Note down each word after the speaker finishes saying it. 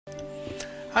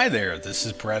Hi there, this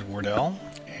is Brad Wardell,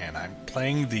 and I'm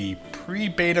playing the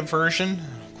pre-beta version.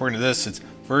 According to this, it's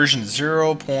version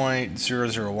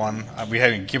 0.001. We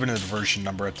haven't given it a version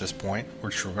number at this point,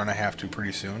 which we're going to have to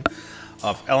pretty soon,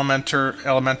 of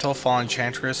Elemental Fallen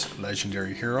Enchantress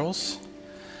Legendary Heroes.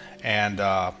 And,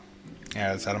 yeah,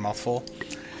 is that a mouthful?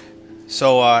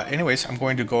 So, anyways, I'm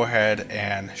going to go ahead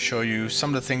and show you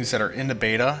some of the things that are in the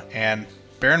beta, and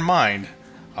bear in mind,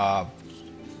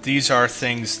 these are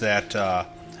things that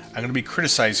I'm going to be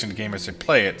criticizing the game as I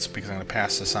play it, because I'm going to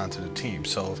pass this on to the team.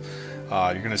 So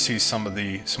you're going to see some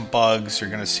bugs. You're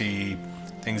going to see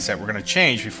things that we're going to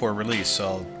change before release.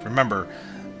 So remember,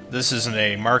 this isn't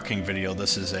a marking video.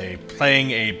 This is a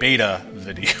playing a beta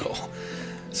video.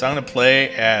 So I'm going to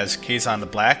play as Kazan the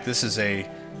Black. This is a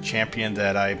champion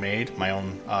that I made, my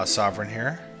own sovereign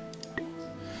here.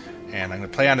 And I'm going to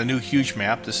play on a new huge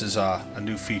map. This is a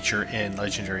new feature in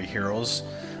Legendary Heroes,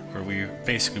 where we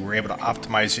basically were able to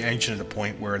optimize the engine to the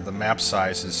point where the map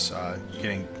size is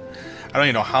getting, I don't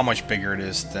even know how much bigger it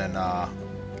is than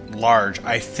large.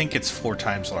 I think it's 4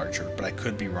 times larger, but I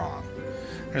could be wrong.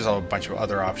 There's a bunch of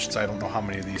other options. I don't know how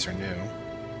many of these are new.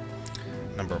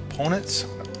 Number of opponents,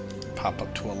 pop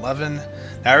up to 11.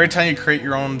 Now every time you create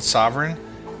your own sovereign,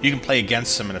 you can play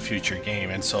against them in a future game,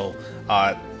 and so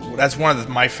that's one of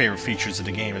my favorite features of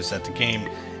the game, is that the game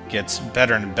gets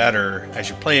better and better as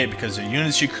you play it, because the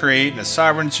units you create and the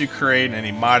sovereigns you create and any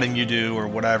modding you do or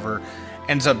whatever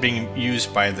ends up being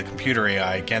used by the computer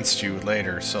AI against you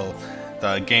later. So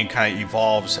the game kind of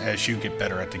evolves as you get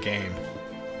better at the game.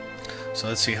 So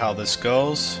let's see how this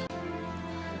goes.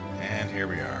 And here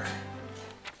we are.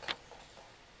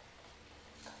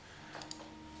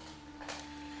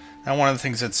 Now, one of the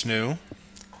things that's new, I'm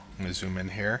going to zoom in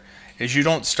here, is you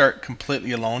don't start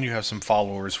completely alone. You have some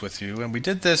followers with you, and we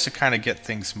did this to kind of get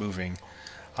things moving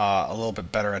a little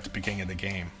bit better at the beginning of the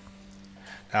game.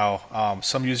 Now,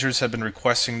 some users have been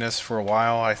requesting this for a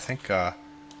while. I think, let's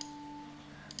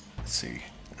see.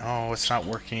 Oh, it's not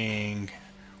working.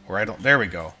 Or I don't. There we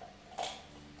go.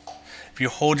 If you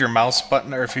hold your mouse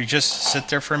button, or if you just sit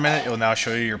there for a minute, it will now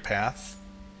show you your path.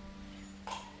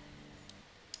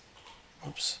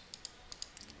 Oops.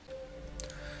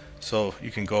 So you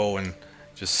can go and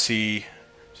just see,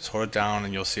 just hold it down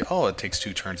and you'll see, oh, it takes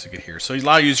 2 turns to get here. So a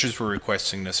lot of users were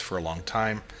requesting this for a long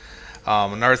time.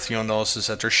 Another thing you'll notice is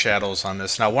that there's shadows on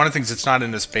this. Now, one of the things that's not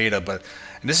in this beta,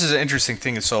 and this is an interesting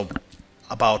thing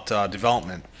about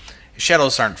development,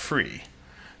 shadows aren't free.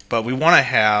 But we want to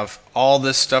have all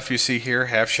this stuff you see here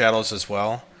have shadows as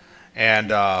well.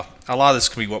 And a lot of this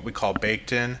can be what we call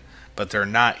baked in, but they're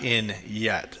not in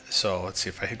yet. So let's see,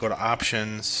 if I go to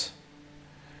options,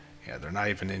 yeah, they're not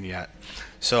even in yet.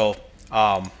 So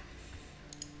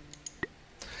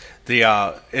in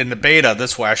the beta,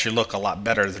 this will actually look a lot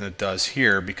better than it does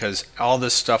here, because all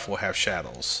this stuff will have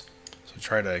shadows. So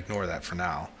try to ignore that for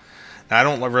now. Now, I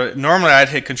don't normally I'd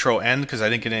hit Control N because I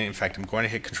didn't get any. In fact, I'm going to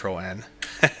hit Control N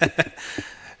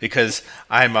because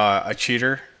I'm a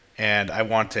cheater and I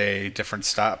want a different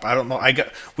stop. I don't know.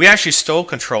 We actually stole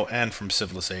Control N from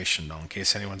Civilization, though, in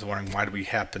case anyone's wondering why do we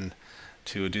happen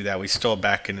to do that. We stole it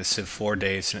back in the Civ 4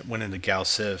 days, and it went into Gal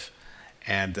Civ,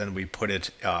 and then we put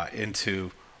it into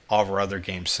all of our other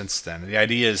games since then. And the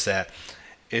idea is that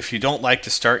if you don't like the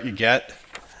start you get,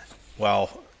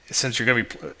 well, since you're going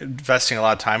to be investing a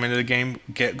lot of time into the game,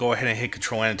 go ahead and hit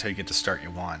Control N until you get the start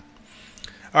you want.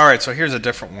 Alright, so here's a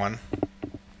different one,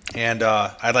 and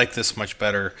I like this much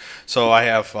better. So I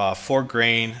have 4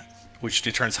 grain, which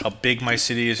determines how big my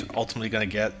city is ultimately going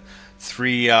to get.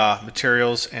 3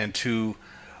 materials, and 3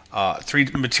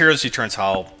 materials determines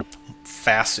how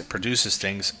fast it produces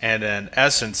things, and then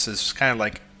essence is kind of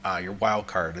like your wild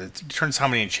card. It determines how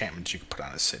many enchantments you can put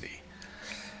on a city.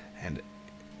 And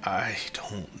I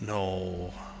don't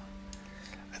know.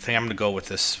 I think I'm going to go with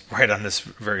this right on this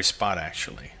very spot,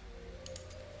 actually.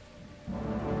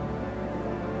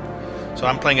 So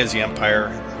I'm playing as the Empire,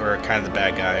 who are kind of the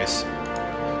bad guys.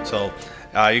 So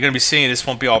you're going to be seeing this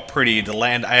won't be all pretty. The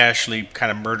land, I actually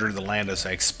kind of murder the land as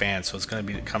I expand, so it's going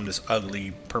to become this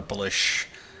ugly purplish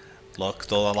look,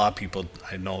 though a lot of people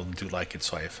I know do like it,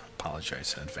 so I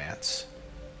apologize in advance.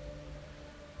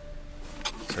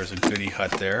 So there's a goody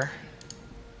hut there.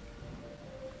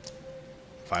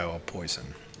 Vial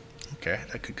poison. Okay,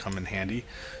 that could come in handy.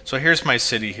 So here's my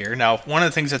city here. Now, one of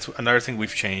the things another thing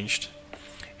we've changed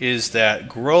is that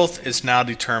growth is now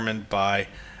determined by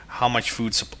how much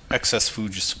excess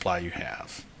food supply you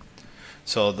have.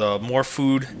 So the more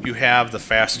food you have, the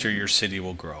faster your city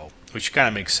will grow, which kind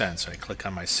of makes sense. I click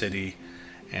on my city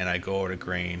and I go over to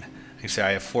grain. You say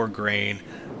I have 4 grain.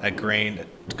 That grain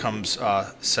comes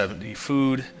 70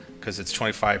 food, because it's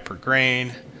 25 per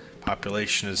grain.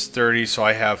 Population is 30, so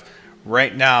I have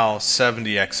right now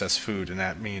 70 excess food, and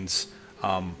that means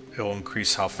it will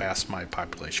increase how fast my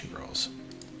population grows.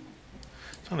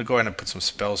 So I'm going to go ahead and put some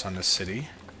spells on this city.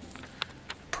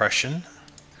 Oppression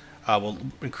will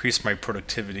increase my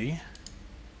productivity.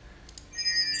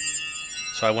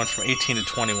 So I went from 18 to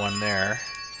 21 there,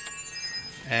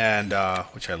 and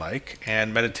which I like.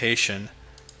 And meditation,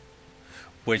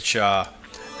 which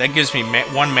that gives me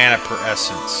 1 mana per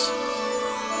essence.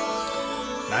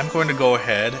 And I'm going to go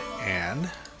ahead and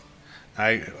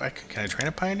can I train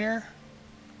a pioneer?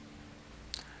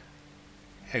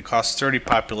 It costs 30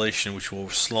 population, which will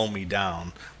slow me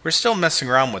down. We're still messing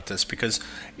around with this because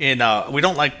we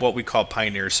don't like what we call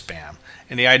pioneer spam.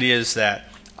 And the idea is that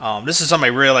this is something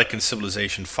I really like in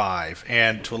Civilization 5,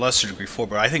 and to a lesser degree 4,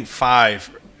 but I think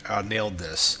 5 nailed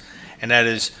this. And that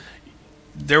is,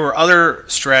 there were other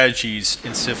strategies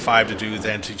in Civ 5 to do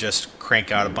than to just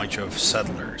crank out a bunch of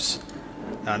settlers.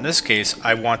 Now in this case,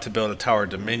 I want to build a Tower of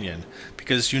Dominion,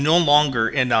 because you no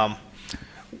longer,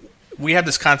 we have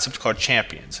this concept called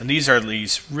champions, and these are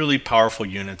these really powerful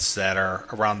units that are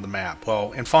around the map.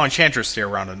 Well, in Fallen Enchantress, they're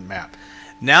around the map.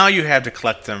 Now you have to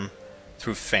collect them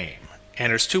through fame,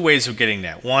 and there's 2 ways of getting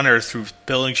that. One are through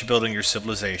building your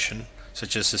civilization,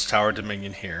 such as this Tower of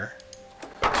Dominion here.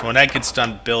 So when that gets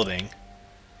done building,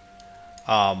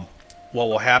 what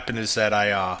will happen is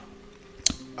that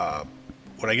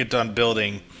when I get done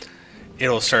building,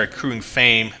 it'll start accruing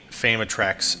fame. Fame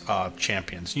attracts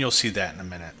champions, and you'll see that in a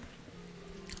minute.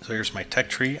 So here's my tech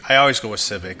tree. I always go with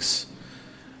civics.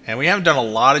 And we haven't done a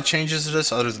lot of changes to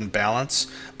this other than balance,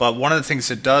 but one of the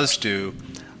things it does do,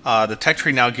 the tech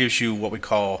tree now gives you what we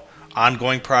call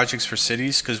ongoing projects for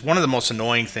cities, because one of the most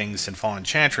annoying things in Fallen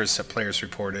Enchantress that players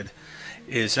reported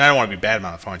is, and I don't want to be bad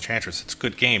about Fallen Enchantress, it's a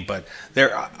good game, but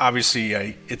there obviously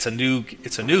it's a new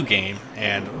game,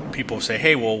 and people say,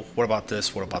 hey, well, what about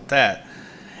this, what about that?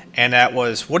 And that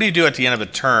was, what do you do at the end of a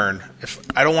turn? If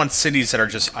I don't want cities that are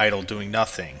just idle doing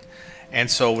nothing.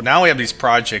 And so now we have these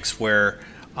projects where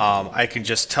I can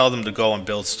just tell them to go and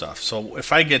build stuff. So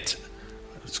if I get,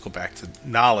 let's go back to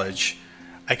knowledge,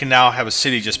 I can now have a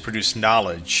city just produce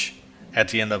knowledge at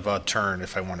the end of a turn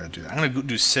if I want to do that. I'm going to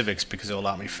do civics because it will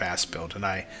allow me fast build, and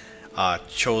I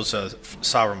chose a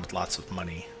sovereign with lots of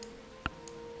money.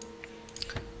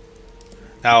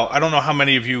 Now, I don't know how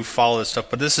many of you follow this stuff,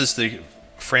 but this is the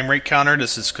frame rate counter.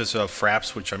 This is because of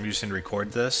Fraps, which I'm using to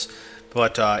record this.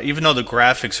 But even though the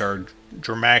graphics are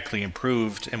dramatically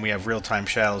improved and we have real-time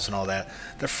shadows and all that,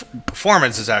 the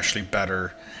performance is actually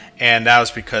better, and that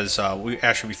was because we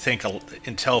think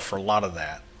Intel for a lot of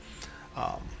that.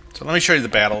 So let me show you the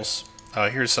battles.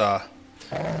 This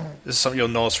is something you'll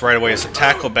notice right away, is the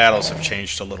tactical battles have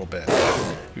changed a little bit.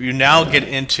 You now get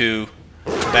into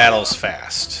battles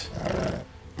fast,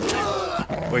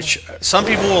 which some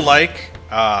people will like.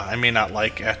 I may not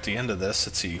like at the end of this.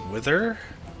 Let's see, Wither.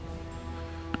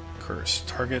 Curse.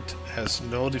 Target has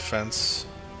no defense.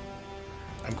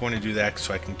 I'm going to do that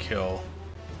so I can kill.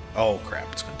 Oh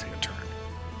crap, it's going to take a turn.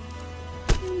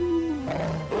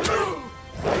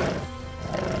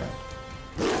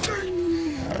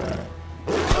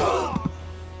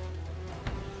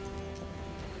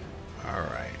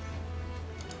 Alright.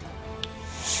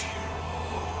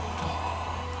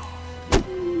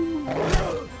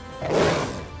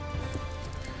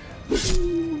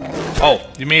 Oh,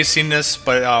 you may have seen this,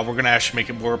 but we're going to actually make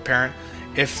it more apparent.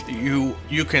 If you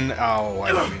can... Oh,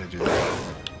 I don't mean to do that.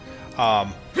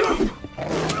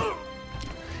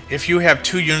 If you have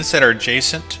 2 units that are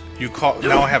adjacent, you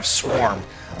now have Swarm,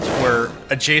 where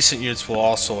adjacent units will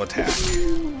also attack.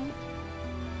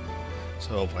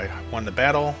 So I won the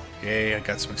battle. Yay, I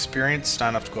got some experience. Not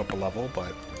enough to go up a level,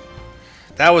 but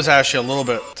that was actually a little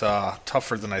bit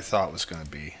tougher than I thought it was going to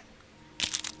be.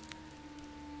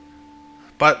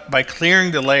 But by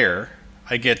clearing the layer,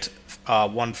 I get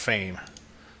 1 fame.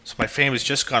 So my fame has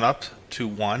just gone up to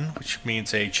 1, which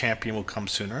means a champion will come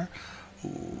sooner.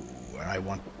 Ooh, and I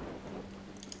want...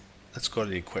 Let's go to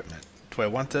the equipment. Do I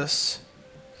want this?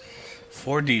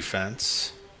 4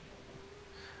 defense.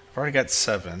 I've already got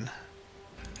 7.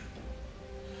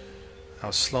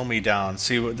 That'll slow me down.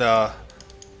 See, my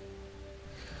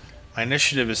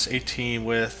initiative is 18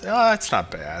 with... Oh, that's not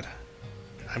bad.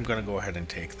 I'm going to go ahead and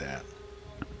take that.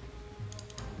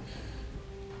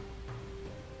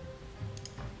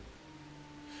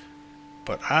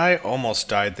 But I almost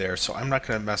died there, so I'm not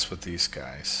going to mess with these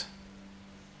guys.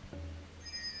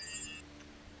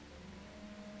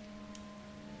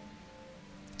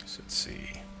 So let's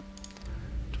see.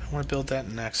 Do I want to build that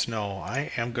next? No,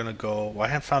 I am going to go... Well, I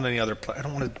haven't found any other... I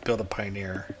don't want to build a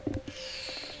pioneer.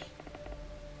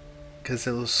 because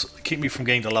it'll keep me from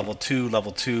getting to level 2,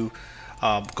 level 2.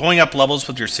 Going up levels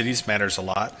with your cities matters a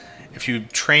lot. If you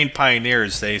train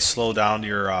pioneers, they slow down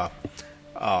your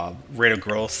rate of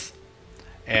growth,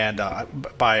 and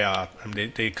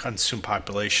they consume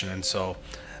population, and so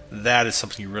that is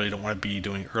something you really don't want to be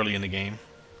doing early in the game.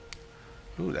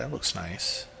 Ooh, that looks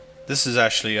nice. This is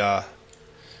actually, I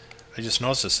just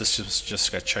noticed this. This just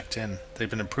got checked in. They've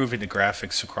been improving the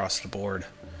graphics across the board.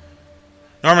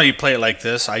 Normally you play it like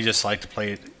this. I just like to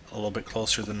play it a little bit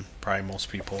closer than probably most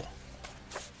people.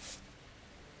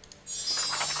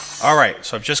 Alright,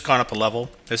 so I've just gone up a level.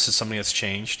 This is something that's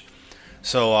changed.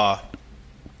 So,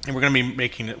 and we're going to be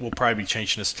making it, we'll probably be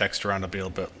changing this text around to be a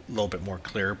little bit more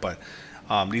clear, but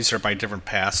these are my different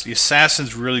paths. The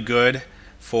Assassin's really good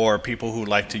for people who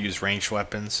like to use ranged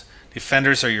weapons.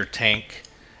 Defenders are your tank.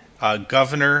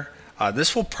 Governor,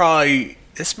 this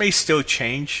may still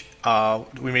change.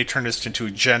 We may turn this into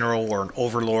a general or an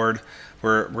overlord.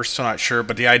 We're still not sure,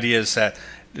 but the idea is that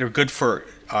they're good for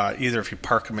either if you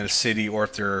park them in a city or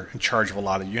if they're in charge of a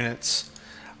lot of units.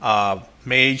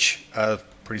 Mage,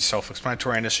 pretty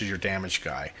self-explanatory, and this is your damage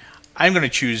guy. I'm going to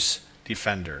choose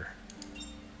defender,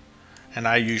 and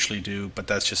I usually do, but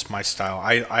that's just my style.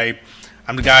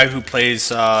 I'm the guy who plays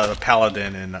the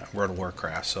paladin in World of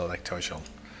Warcraft, so that tells you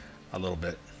a little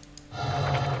bit.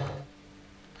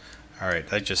 Alright,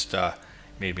 that just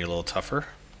made me a little tougher.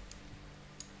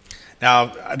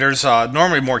 Now, there's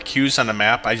normally more queues on the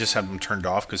map. I just have them turned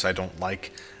off because I don't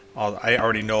like... I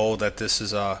already know that this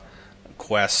is a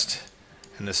quest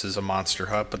and this is a monster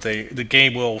hut, but the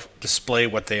game will display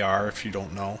what they are if you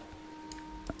don't know.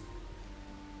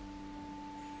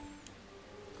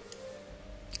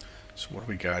 So what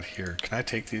do we got here? Can I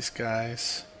take these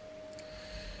guys?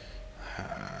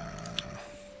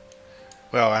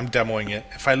 Well, I'm demoing it.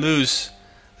 If I lose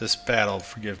this battle,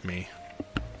 forgive me.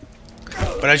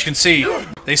 But as you can see,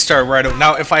 they start right over.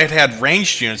 Now, if I had had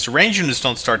ranged units, the ranged units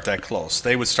don't start that close.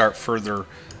 They would start further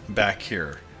back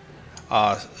here.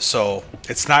 So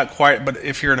it's not quite, but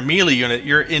if you're in a melee unit,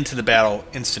 you're into the battle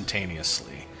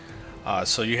instantaneously.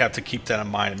 So you have to keep that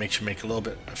in mind. It makes you make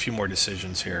a few more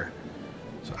decisions here.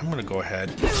 So I'm going to go ahead.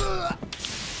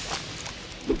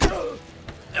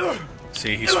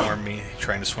 See, he swarmed me. He's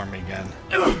trying to swarm me again.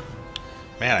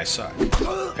 Man, I suck.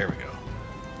 There we go.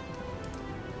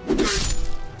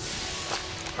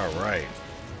 Alright.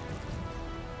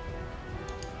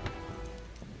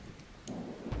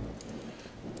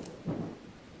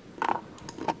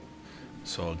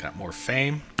 So I got more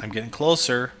fame. I'm getting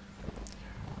closer.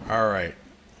 Alright.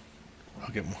 I'll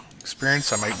get more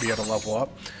experience. I might be able to level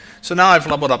up. So now I've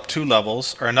leveled up 2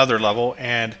 levels, or another level,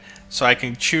 and so I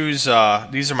can choose,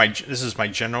 this is my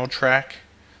general track.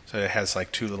 So it has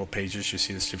like 2 little pages. You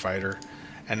see this divider.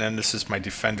 And then this is my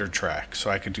defender track. So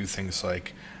I could do things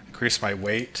like increase my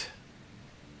weight.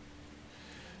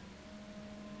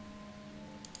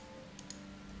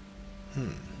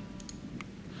 I'm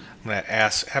gonna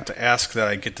have to ask that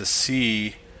I get to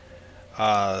see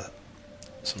some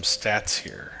stats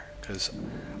here, because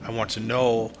I want to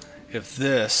know if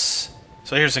this.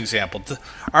 So here's an example. The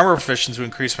armor proficiency will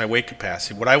increase my weight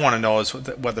capacity. What I want to know is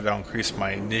whether that'll increase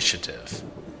my initiative,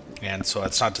 and so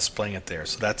it's not displaying it there.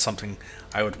 So that's something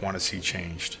I would want to see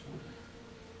changed.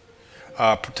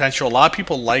 Potential. A lot of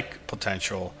people like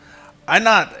potential. I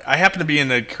happen to be in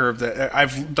the curve that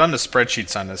I've done the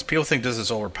spreadsheets on this. People think this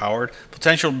is overpowered.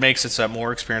 Potential makes it so that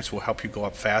more experience will help you go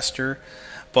up faster,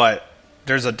 but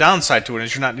there's a downside to it,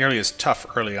 is you're not nearly as tough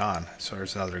early on. So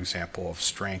there's another example of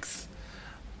strength.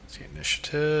 Let's see,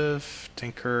 initiative,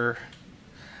 tinker.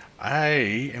 I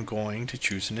am going to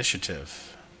choose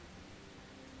initiative.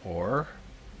 Or,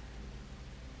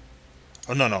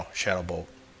 oh no, Shadow Bolt.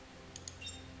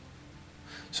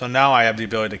 So now I have the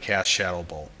ability to cast Shadow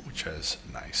Bolt, which is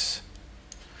nice.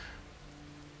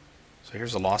 So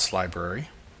here's a lost library.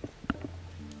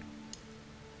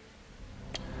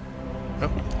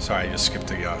 Oh, sorry, I just skipped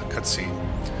the cutscene.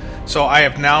 So I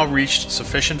have now reached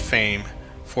sufficient fame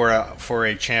for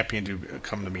a champion to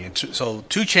come to me. And so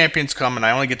 2 champions come, and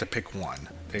I only get to pick one.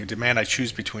 They demand I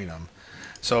choose between them.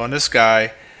 So in this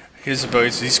guy, his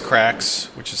abilities, these cracks,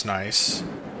 which is nice.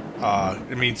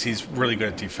 It means he's really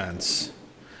good at defense.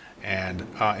 And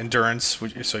endurance,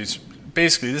 so he's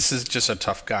basically, this is just a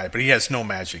tough guy, but he has no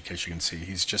magic, as you can see.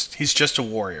 He's just a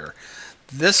warrior.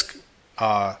 This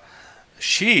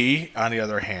she, on the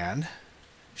other hand,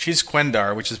 she's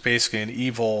Quendar, which is basically an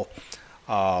evil,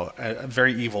 a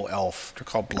very evil elf. They're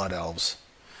called blood elves.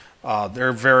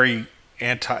 They're very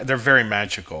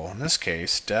magical. In this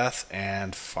case, death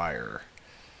and fire.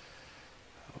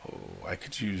 Oh,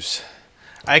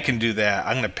 I can do that.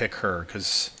 I'm going to pick her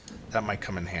because that might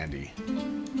come in handy.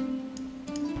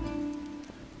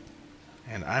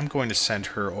 And I'm going to send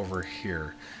her over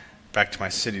here, back to my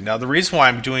city. Now, the reason why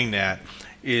I'm doing that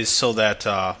is so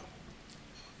that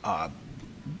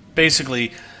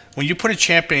basically, when you put a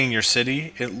champion in your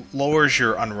city, it lowers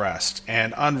your unrest.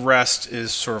 And unrest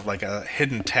is sort of like a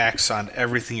hidden tax on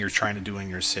everything you're trying to do in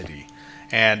your city.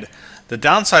 And the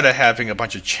downside of having a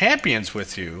bunch of champions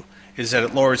with you is that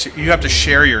it lowers. You have to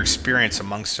share your experience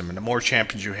amongst them, and the more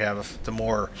champions you have,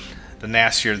 the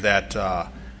nastier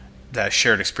that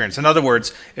shared experience. In other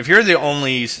words, if you're the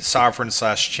only sovereign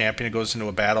 / champion that goes into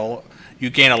a battle, you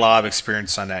gain a lot of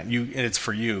experience on that, and it's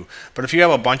for you. But if you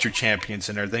have a bunch of champions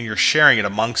in there, then you're sharing it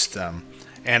amongst them,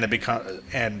 and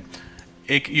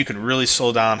you can really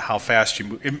slow down how fast you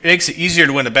move. It makes it easier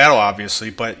to win the battle, obviously,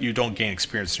 but you don't gain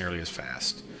experience nearly as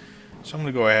fast. So I'm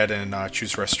going to go ahead and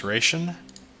choose Restoration,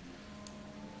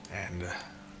 and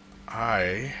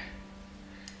I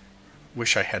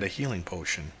wish I had a healing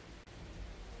potion.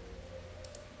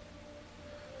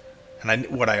 And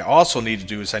what I also need to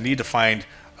do is I need to find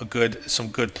some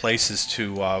good places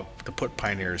to put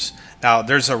pioneers. Now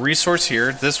there's a resource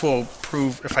here. This will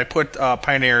prove if I put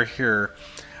pioneer here,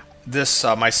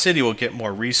 my city will get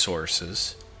more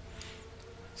resources.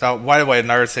 So by the way,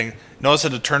 another thing, notice that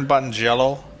the turn button's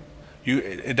yellow.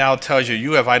 It now tells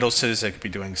you have idle cities that could be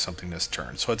doing something this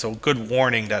turn. So it's a good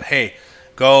warning that hey,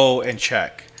 go and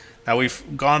check. Now we've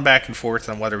gone back and forth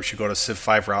on whether we should go to Civ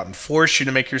 5 route and force you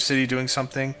to make your city doing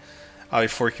something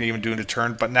before you can even do the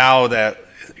turn. But now that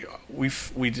we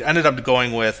ended up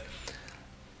going with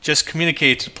just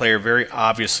communicate to the player very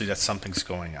obviously that something's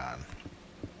going on.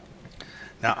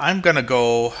 Now I'm gonna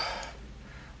go.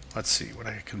 Let's see what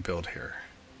I can build here.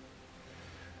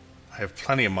 I have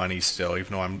plenty of money still,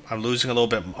 even though I'm losing a little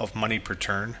bit of money per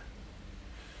turn.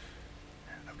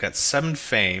 I've got 7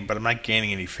 fame, but I'm not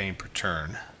gaining any fame per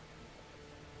turn.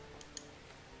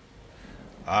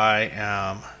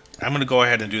 I'm going to go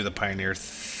ahead and do the pioneer.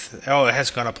 Oh, it has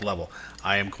gone up a level.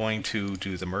 I am going to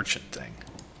do the merchant thing.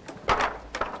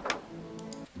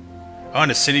 Oh,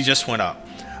 and the city just went up.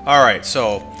 All right,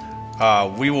 so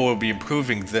we will be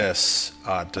improving this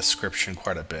description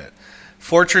quite a bit.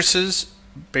 Fortresses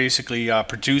basically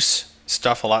produce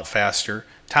stuff a lot faster.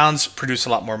 Towns produce a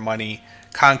lot more money.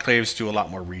 Conclaves do a lot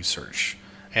more research.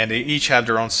 And they each have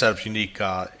their own set of unique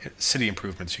city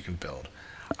improvements you can build.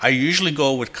 I usually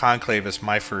go with Conclave as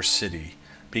my first city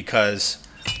because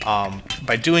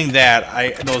by doing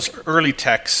that, those early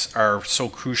techs are so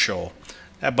crucial.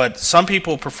 But some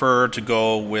people prefer to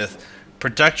go with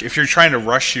production. If you're trying to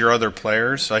rush your other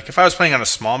players, like if I was playing on a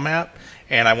small map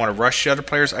and I want to rush the other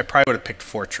players, I probably would have picked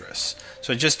Fortress.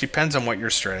 So it just depends on what your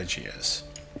strategy is.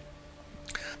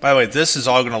 By the way, this is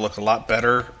all going to look a lot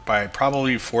better by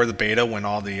probably before the beta when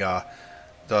all the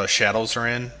shadows are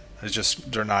in. It's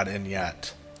just they're not in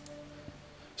yet.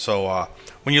 So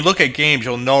when you look at games,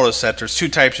 you'll notice that there's 2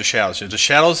 types of shadows. There's the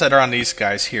shadows that are on these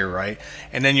guys here, right?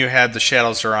 And then you have the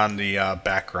shadows that are on the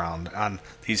background, on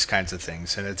these kinds of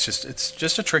things. And it's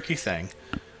just a tricky thing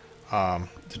to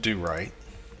do right.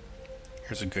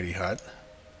 Here's a goody hut.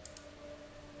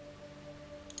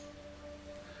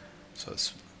 So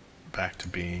it's back to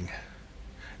being.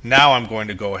 Now I'm going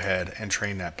to go ahead and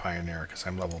train that pioneer because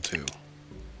I'm level 2.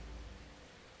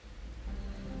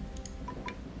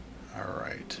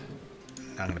 Alright.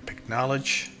 Now I'm going to pick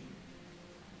knowledge.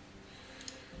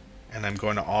 And I'm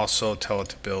going to also tell it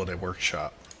to build a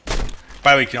workshop.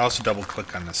 By the way, you can also double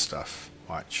click on this stuff.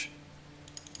 Watch.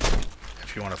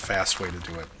 If you want a fast way to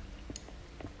do it.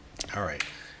 Alright.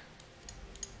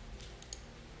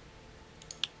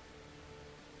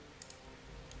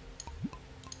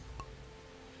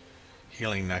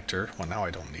 Healing nectar. Well, now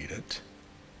I don't need it.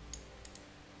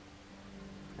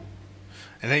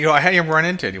 And then, I haven't run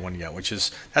into anyone yet,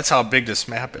 that's how big this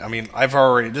map is. I mean,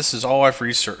 this is all I've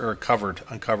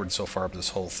uncovered so far of this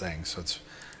whole thing, so it's a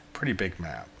pretty big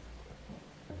map.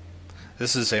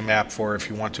 This is a map for if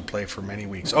you want to play for many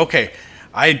weeks. Okay,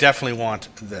 I definitely want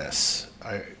this.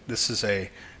 This is a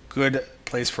good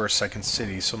place for a second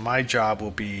city, so my job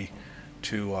will be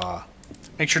to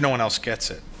make sure no one else gets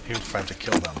it, even if I have to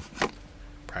kill them.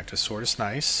 Practice sword is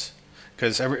nice,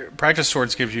 because practice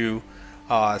swords gives you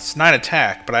it's 9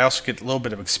 attack, but I also get a little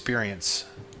bit of experience.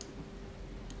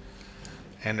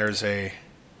 And there's a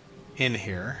inn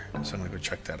here, so I'm going to go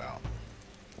check that out.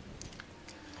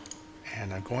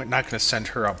 And I'm not going to send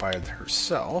her out by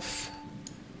herself.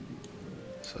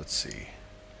 So let's see.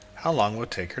 How long will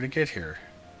it take her to get here?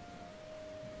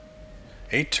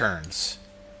 8 turns.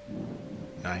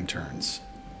 9 turns.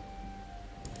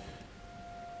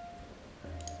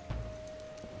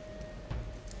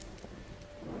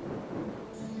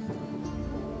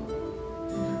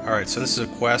 Alright, so this is a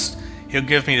quest. He'll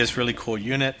give me this really cool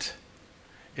unit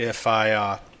if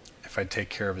I take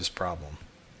care of his problem.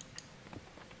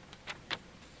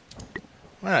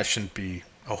 Well, that shouldn't be...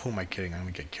 Oh, who am I kidding? I'm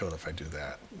going to get killed if I do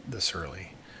that this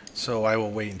early. So I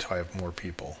will wait until I have more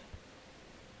people.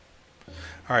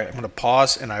 Alright, I'm going to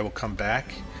pause and I will come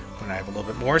back when I have a little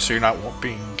bit more so you're not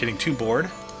getting too bored.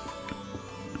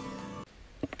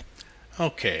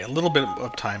 Okay, a little bit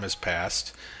of time has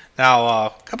passed. Now,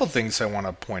 a couple of things I want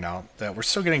to point out, that we're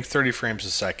still getting 30 frames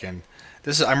a second.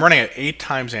 I'm running at 8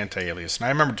 times anti-alias, and I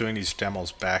remember doing these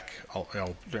demos back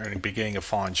during the beginning of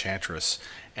Fall Enchantress,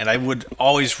 and I would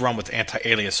always run with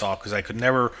anti-alias off because I could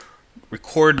never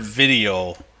record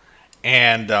video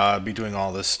and be doing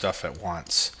all this stuff at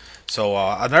once. So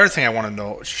another thing I want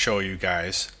to show you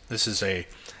guys, this is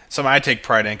something I take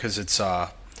pride in because it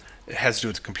has to do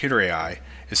with computer AI.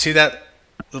 You see that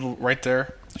little right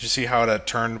there? Did you see how that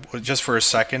turned just for a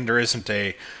second? There isn't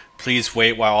a please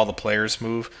wait while all the players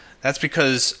move. That's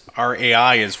because our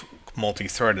AI is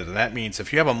multi-threaded, and that means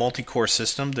if you have a multi-core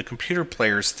system, the computer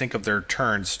players think of their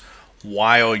turns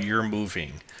while you're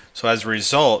moving. So as a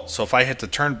result, so if I hit the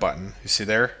turn button, you see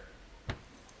there?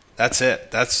 That's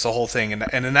it. That's the whole thing.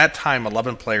 And in that time,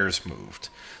 11 players moved.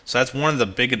 So that's one of the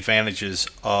big advantages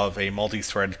of a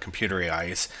multi-threaded computer AI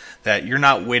is that you're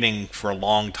not waiting for a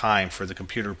long time for the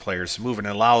computer players to move, and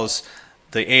it allows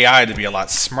the AI to be a lot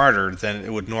smarter than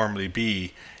it would normally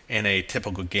be in a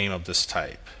typical game of this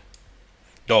type.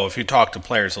 Though if you talk to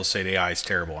players, they'll say the AI is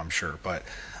terrible, I'm sure, but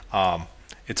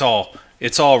it's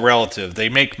all relative. They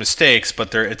make mistakes,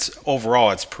 but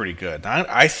overall it's pretty good.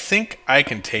 I think I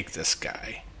can take this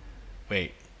guy.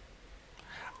 Wait.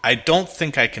 I don't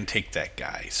think I can take that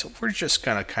guy, so we're just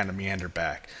gonna kind of meander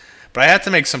back. But I have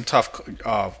to make some tough.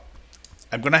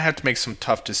 I'm gonna have to make some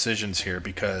tough decisions here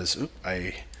because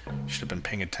I should have been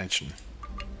paying attention.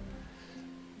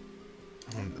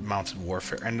 Mounted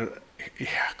warfare and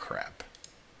yeah, crap.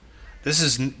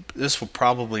 This will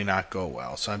probably not go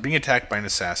well. So I'm being attacked by an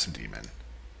assassin demon,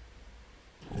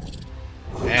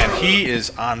 and he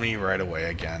is on me right away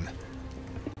again.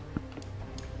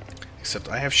 Except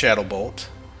I have Shadow Bolt,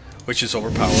 which is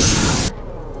overpowered.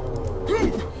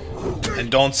 And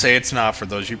don't say it's not for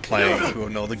those of you playing who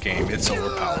know the game. It's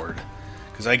overpowered.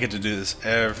 Because I get to do this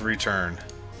every turn.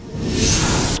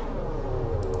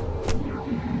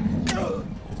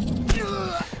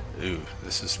 Ooh,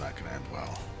 this is not going to end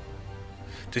well.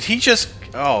 Did he just...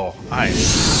 Oh, I'm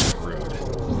screwed.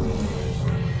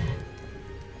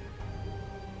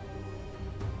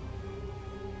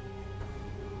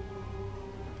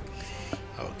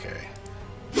 Okay.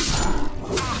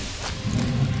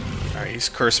 Alright, he's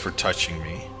cursed for touching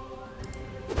me.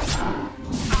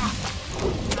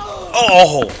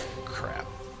 Oh! Crap.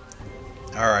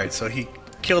 Alright, so he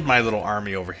killed my little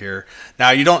army over here.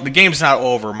 Now, the game's not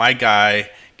over. My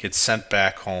guy gets sent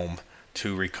back home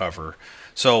to recover.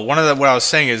 So, what I was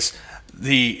saying is,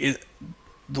 the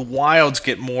wilds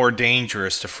get more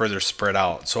dangerous to further spread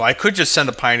out. So I could just send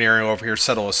a pioneering over here,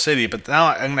 settle a city, but now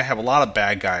I'm going to have a lot of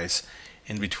bad guys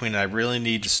in between. I really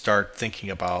need to start thinking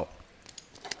about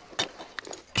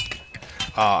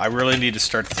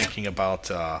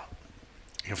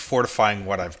fortifying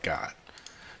what I've got.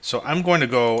 So I'm going to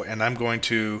go and I'm going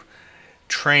to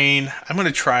train. I'm going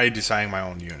to try designing my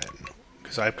own unit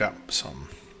because I've got some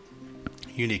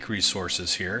unique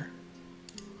resources here.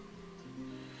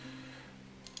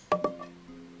 Let's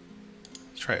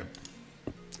try it.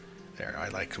 There, I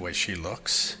like the way she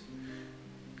looks.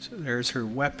 So there's her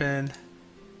weapon.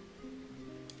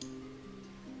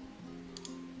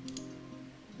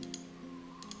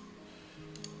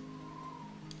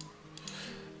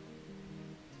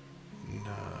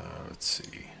 Let's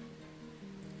see.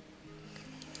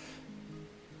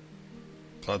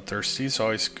 Bloodthirsty is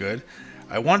always good.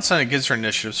 I want something that gives her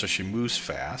initiative so she moves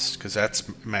fast, because that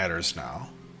matters now.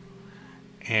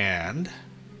 And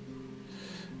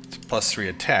it's +3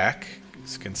 attack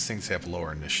against things that have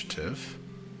lower initiative.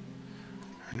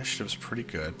 Her initiative's pretty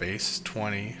good. Base is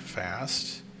 20,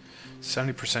 fast.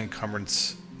 70%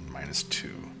 encumbrance,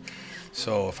 -2.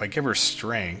 So if I give her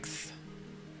strength,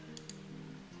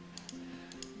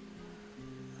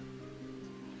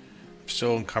 I'm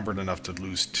still encumbered enough to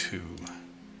lose 2.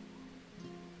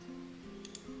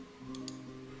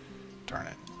 Darn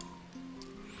it.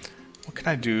 What can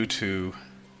I do to...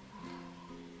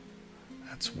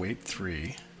 That's weight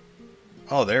 3.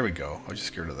 Oh, there we go. I'll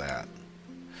just get rid of that.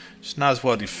 She's not as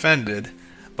well defended,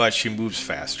 but she moves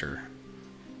faster.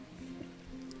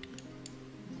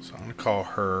 So I'm going to call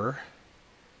her...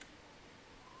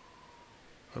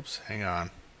 Oops, hang on.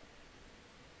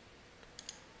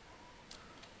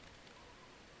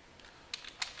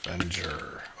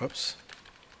 Avenger. Whoops.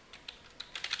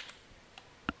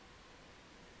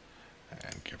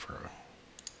 And give her a...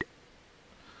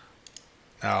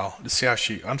 Now, let's see how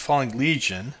she... Unfalling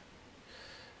Legion.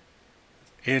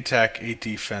 8 attack, 8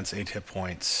 defense, 8 hit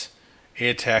points. 8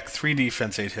 attack, 3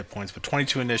 defense, 8 hit points, but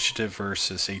 22 initiative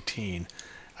versus 18.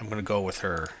 I'm going to go with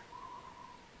her.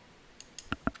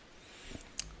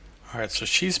 Alright, so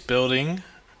she's building...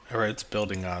 Alright, it's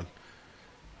building a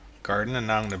garden, and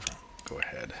now I'm going to go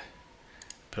ahead.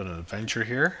 Build an Avenger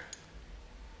here.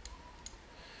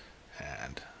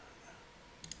 And...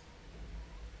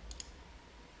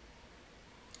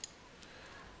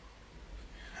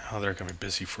 Oh, they're going to be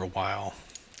busy for a while.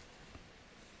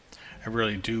 I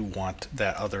really do want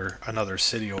that another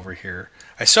city over here.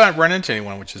 I still haven't run into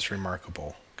anyone, which is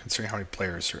remarkable, considering how many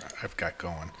players I've got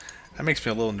going. That makes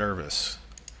me a little nervous.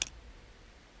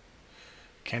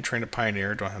 Can't train a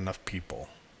pioneer, don't have enough people.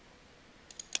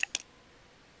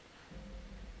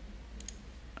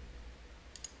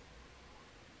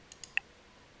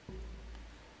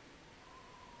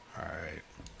 Alright.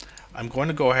 I'm going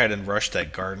to go ahead and rush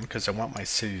that garden because I want my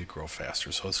city to grow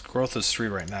faster. So its growth is 3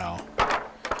 right now.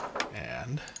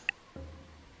 And...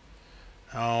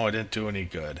 oh, it didn't do any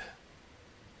good.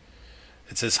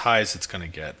 It's as high as it's going to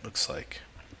get, looks like.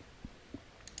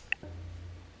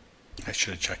 I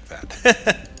should have checked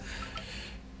that.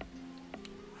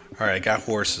 Alright, I got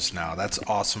horses now. That's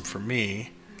awesome for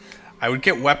me. I would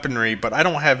get weaponry, but I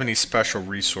don't have any special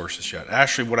resources yet.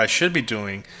 Actually, what I should be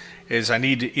doing is I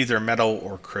need either metal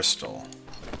or crystal.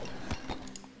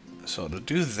 So to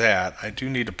do that, I do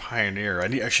need a pioneer.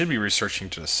 I should be researching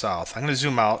to the south. I'm going to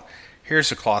zoom out.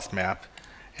 Here's a cloth map.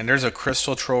 And there's a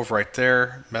crystal trove right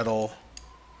there. Metal,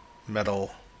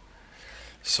 metal.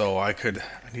 So I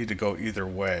need to go either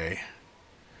way.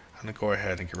 I'm going to go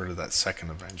ahead and get rid of that second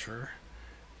Avenger.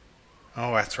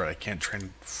 Oh, that's right. I can't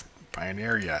train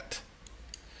pioneer yet.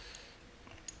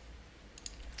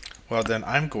 Well, then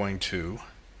I'm going to...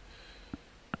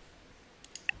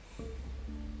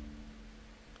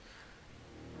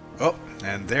 oh,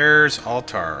 and there's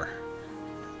Altar.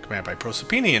 Command by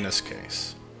Proserpine in this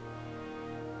case.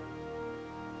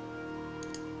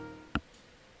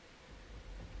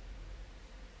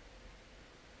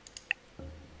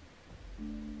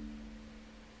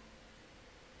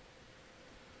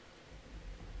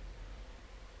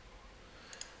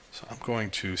 So I'm going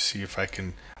to see if I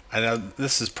can... I know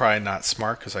this is probably not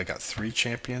smart because I got 3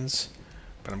 champions,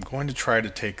 but I'm going to try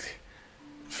to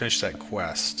finish that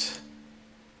quest.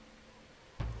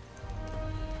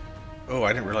 Oh,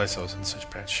 I didn't realize I was in such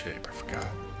bad shape. I forgot.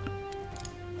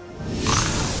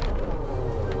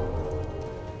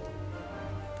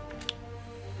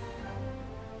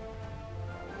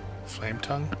 Flame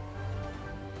Tongue?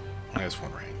 Only has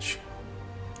 1 range.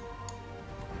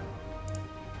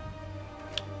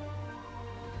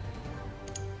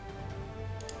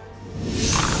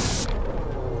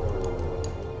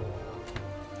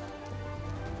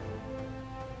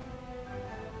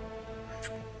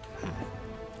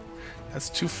 That's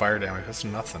 2 fire damage. That's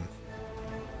nothing.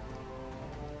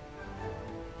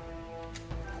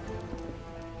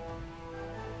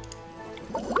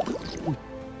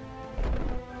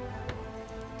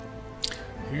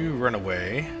 You run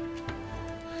away.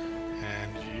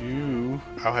 And you...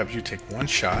 I'll have you take 1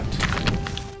 shot.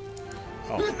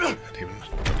 Oh, not even...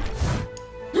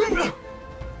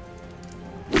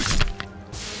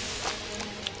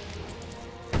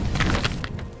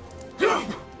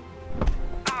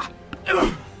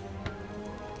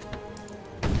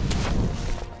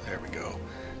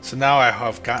 So now I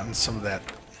have gotten some of that.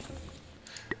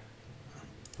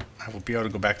 I will be able to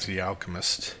go back to the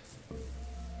alchemist.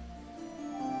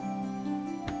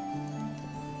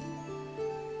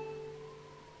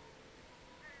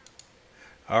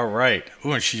 Alright.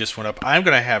 Ooh, and she just went up. I'm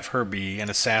going to have her be an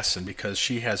assassin because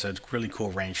she has a really cool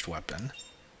ranged weapon.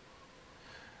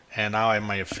 And now I have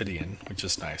my Ophidian, which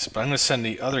is nice. But I'm going to send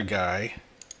the other guy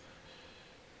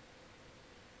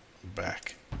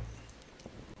back.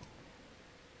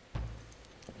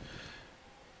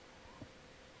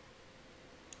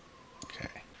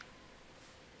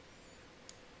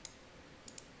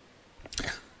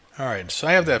 Alright, so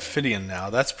I have that Ophidian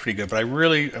now. That's pretty good, but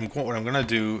what I'm going to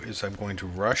do is I'm going to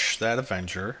rush that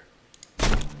Avenger.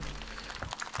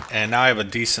 And now I have a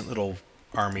decent little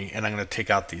army, and I'm going to take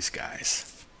out these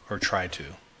guys. Or try to.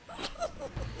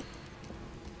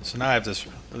 So now I have this...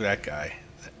 Look at that guy.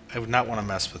 I would not want to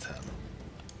mess with him.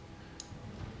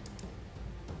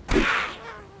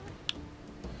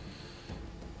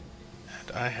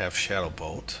 And I have Shadow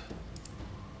Bolt.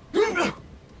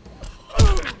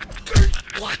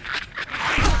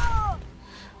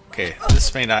 Okay,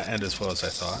 this may not end as well as I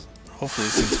thought. Hopefully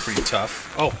this thing's pretty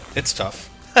tough. Oh, it's tough.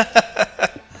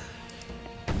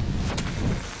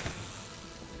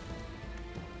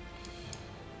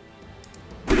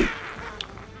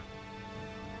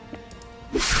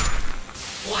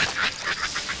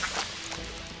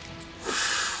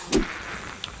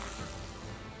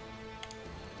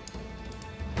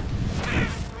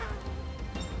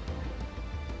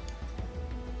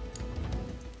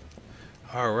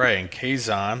 Alright, and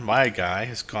Kazan, my guy,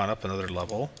 has gone up another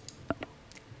level.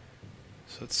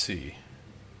 So let's see.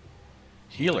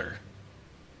 Healer.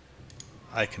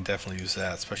 I can definitely use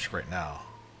that, especially right now.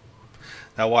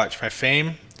 Now watch, my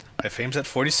fame's at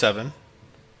 47,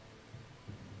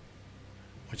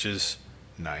 which is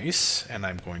nice, and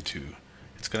I'm going to,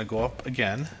 it's going to go up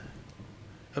again.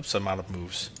 Oops, I'm out of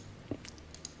moves.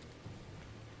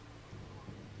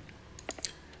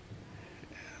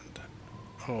 And,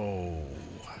 oh.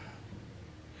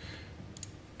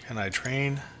 Can I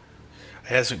train? It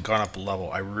hasn't gone up a level.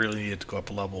 I really need to go up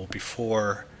a level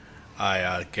before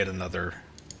I get another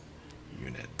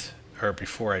unit, or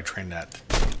before I train that.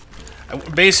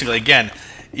 Basically, again,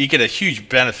 you get a huge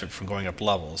benefit from going up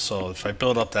levels. So if I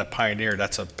build up that Pioneer,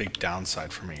 that's a big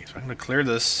downside for me. So I'm going to clear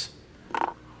this.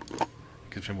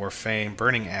 Gives me more fame.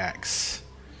 Burning Axe.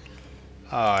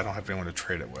 I don't have anyone to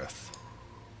trade it with.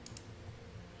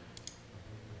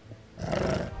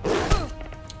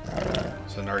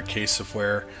 It's another case of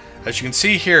where, as you can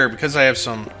see here, because I have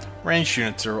some ranged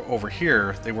units that are over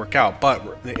here, they work out.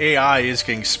 But the AI is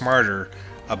getting smarter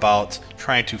about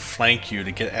trying to flank you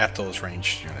to get at those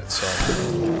ranged units.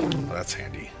 So well, that's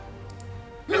handy.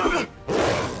 And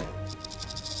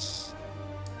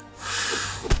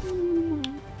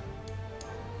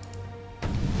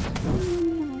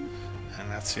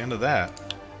that's the end of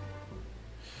that.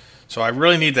 So I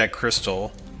really need that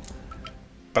crystal.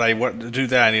 But to do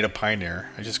that, I need a Pioneer.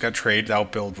 I just got trade to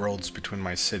outbuild roads between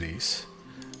my cities.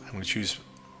 I'm going to choose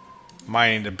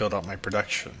mining to build up my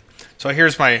production. So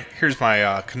here's my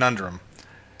conundrum.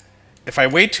 If I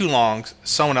wait too long,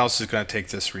 someone else is going to take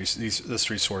this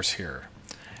resource here.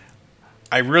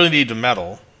 I really need the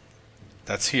metal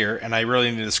that's here, and I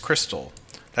really need this crystal.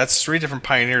 That's 3 different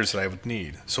Pioneers that I would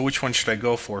need. So which one should I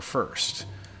go for first?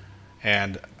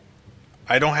 And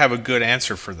I don't have a good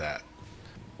answer for that.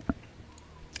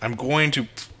 I'm going to...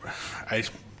 I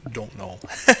don't know.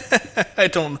 I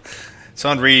don't... So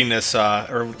I'm reading this,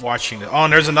 or watching it. Oh,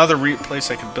 and there's another place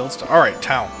I can build stuff. Alright,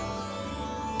 town.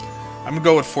 I'm going to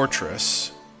go with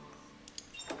Fortress.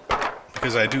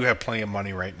 Because I do have plenty of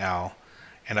money right now.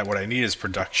 And what I need is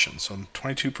production. So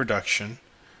 22 production.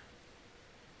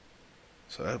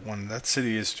 So that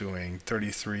city is doing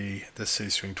 33. This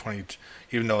city's doing 20.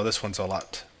 Even though this one's a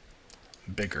lot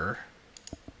bigger.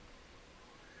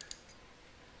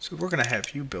 So we're going to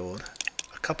have you build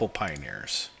a couple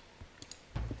Pioneers.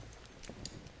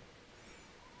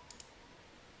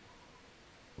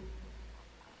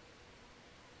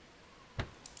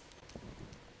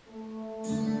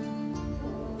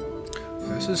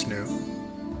 This is new.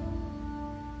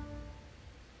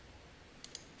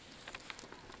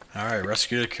 Alright,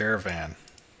 rescue the caravan.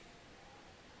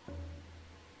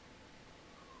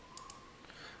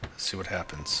 Let's see what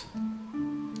happens.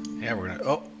 Yeah, we're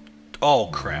gonna... Oh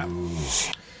crap.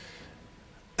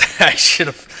 I should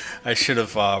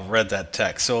have read that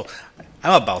text. So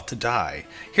I'm about to die.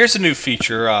 Here's a new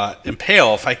feature,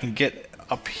 Impale. If I can get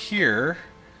up here,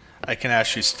 I can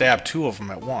actually stab 2 of them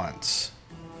at once.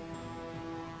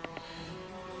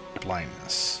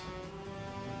 Blindness.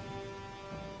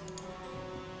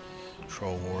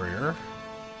 Troll warrior.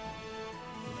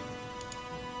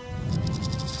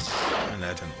 And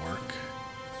that didn't work.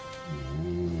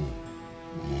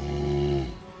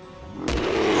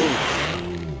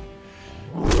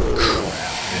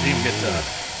 Didn't even get that.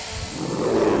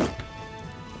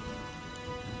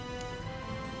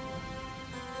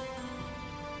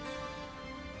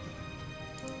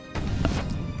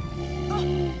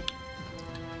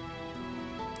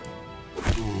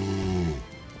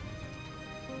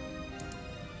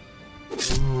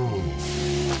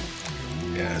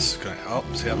 Yeah, this is gonna. Oh,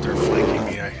 see up there flanking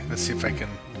me. Let's see if I can.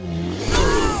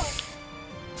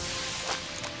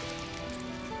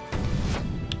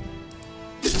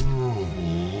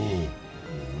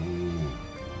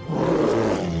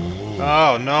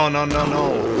 Oh, no, no, no,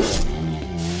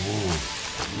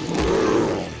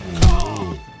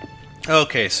 no.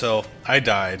 Okay, so I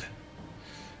died.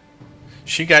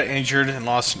 She got injured and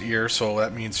lost an ear, so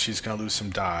that means she's going to lose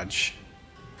some dodge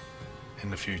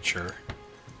in the future.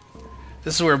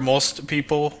 This is where most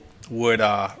people would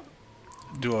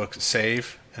do a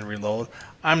save and reload.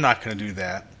 I'm not going to do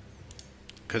that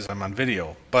because I'm on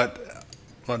video. But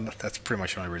well, that's pretty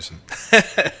much the only reason.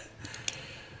 I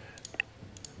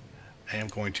am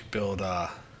going to build a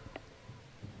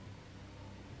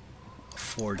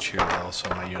forge here though, so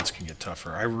my units can get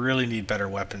tougher. I really need better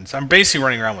weapons. I'm basically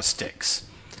running around with sticks.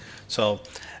 So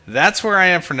that's where I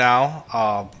am for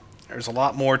now. There's a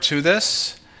lot more to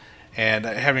this, and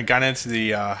I haven't gone into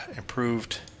the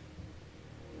improved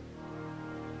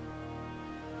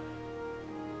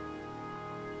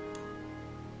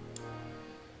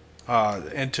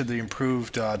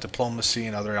diplomacy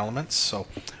and other elements. So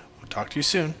we'll talk to you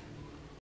soon.